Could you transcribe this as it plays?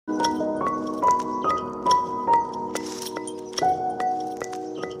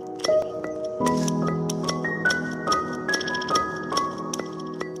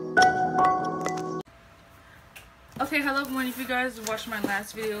if you guys watched my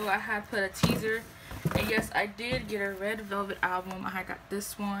last video, I had put a teaser, and yes, I did get a Red Velvet album. I got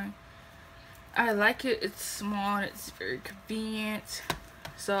this one. I like it. It's small and it's very convenient.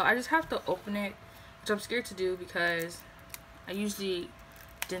 So I just have to open it, which I'm scared to do because I usually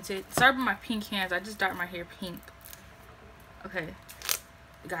dent it. Sorry about my pink hands. I just dyed my hair pink. Okay,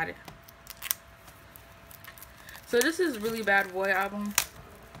 got it. So this is Really Bad Boy album.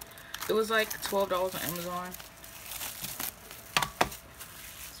 It was like $12 on Amazon.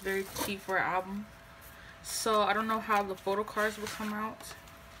 It's very cheap for an album. So I don't know how the photo cards will come out,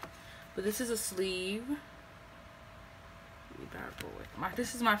 but this is a sleeve. Really Bad Boy.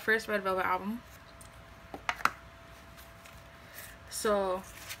 This is my first Red Velvet album. So,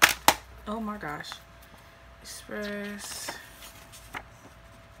 oh my gosh, Express,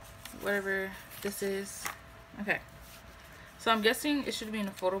 whatever this is. Okay, so I'm guessing it should be in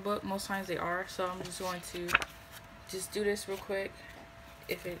a photo book. Most times they are, so I'm just going to just do this real quick.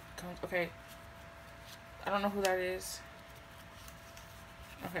 If it comes, okay. I don't know who that is.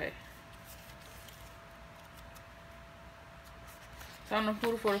 Okay. So I don't know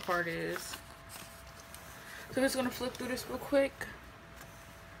who the photo card is. So I'm just gonna flip through this real quick.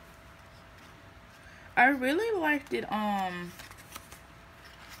 I really liked it.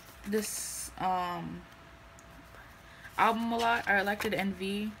 This album a lot. I liked it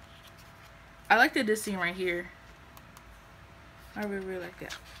NV. I liked it this scene right here. I really like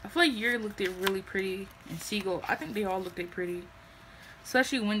that. I feel like Yuri looked it really pretty, and Seagull. I think they all looked it pretty.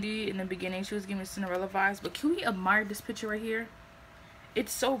 Especially Wendy in the beginning. She was giving Cinderella vibes. But can we admire this picture right here?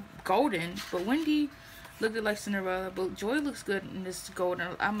 It's so golden. But Wendy looked it like Cinderella. But Joy looks good in this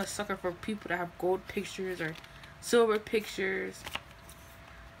golden. I'm a sucker for people that have gold pictures or silver pictures.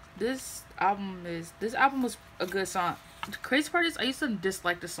 This album was a good song. The crazy part is I used to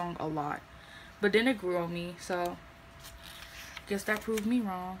dislike the song a lot, but then it grew on me. So guess that proved me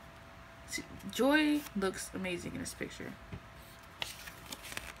wrong. See, Joy looks amazing in this picture.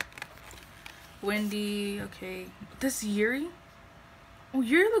 Wendy, okay. This Yuri. Oh,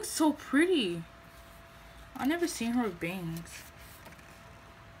 Yuri looks so pretty. I never seen her with bangs.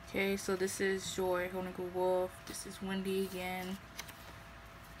 Okay, so this is Joy holding a wolf. This is Wendy again.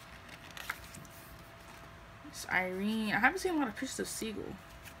 It's Irene. I haven't seen a lot of pictures of Seagull.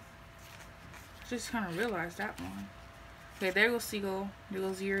 Just kind of realized that one. Okay, there goes Seagull. There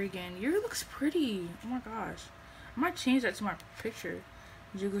goes Yuri again. Yuri looks pretty. Oh my gosh. I might change that to my picture.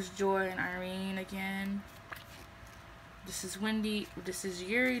 There goes Joy and Irene again. This is Wendy. This is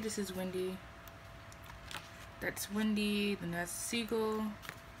Yuri. This is Wendy. That's Wendy. Then that's Seagull.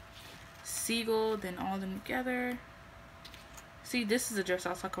 Seagull. Then all of them together. See, this is the dress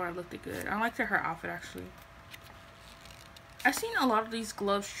I was talking about. I looked it good. I liked her outfit actually. I've seen a lot of these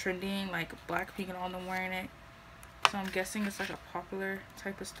gloves trending, like Blackpink and all of them wearing it. So I'm guessing it's like a popular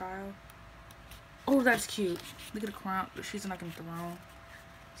type of style. Oh, that's cute. Look at the crown. She's like in a throne.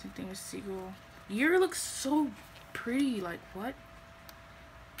 Same thing with Seagull. Yuri looks so pretty. Like, what?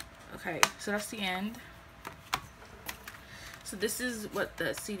 Okay, so that's the end. So this is what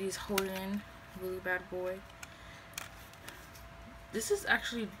the CD is holding. Really Bad Boy. This is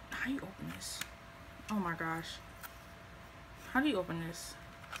actually... How do you open this? Oh my gosh. How do you open this?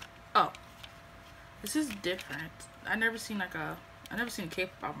 Oh. This is different. I never seen a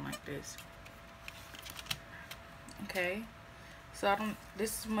K-pop album like this. Okay. So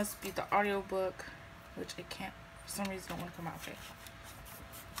this must be the audiobook, which it can't, for some reason, don't want to come out. Okay.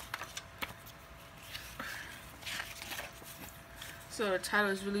 So the title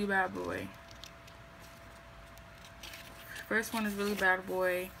is Really Bad Boy. First one is Really Bad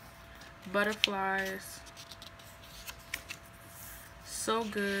Boy. Butterflies. So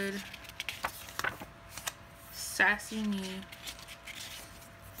Good. Sassy Me.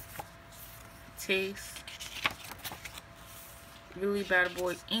 Taste. Really Bad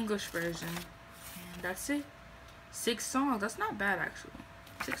Boy English version. And that's it. 6 songs. That's not bad actually.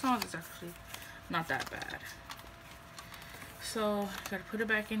 6 songs is actually not that bad. So gotta put it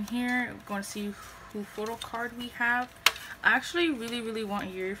back in here. We're going to see who photo card we have. I actually really want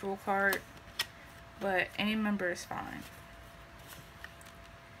Yuri photo card, but any member is fine.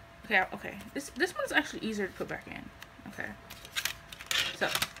 Okay. This one's actually easier to put back in. Okay. So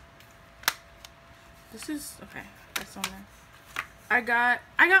this is okay. That's on there. I got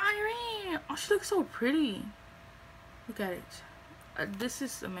Irene. Oh, she looks so pretty. Look at it. This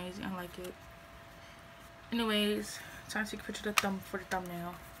is amazing. I like it. Anyways, time to take a picture of the for the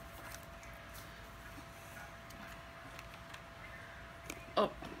thumbnail.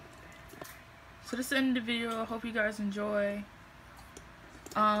 Oh. So this is the end of the video. I hope you guys enjoy.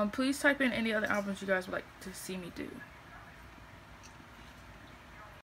 Please type in any other albums you guys would like to see me do.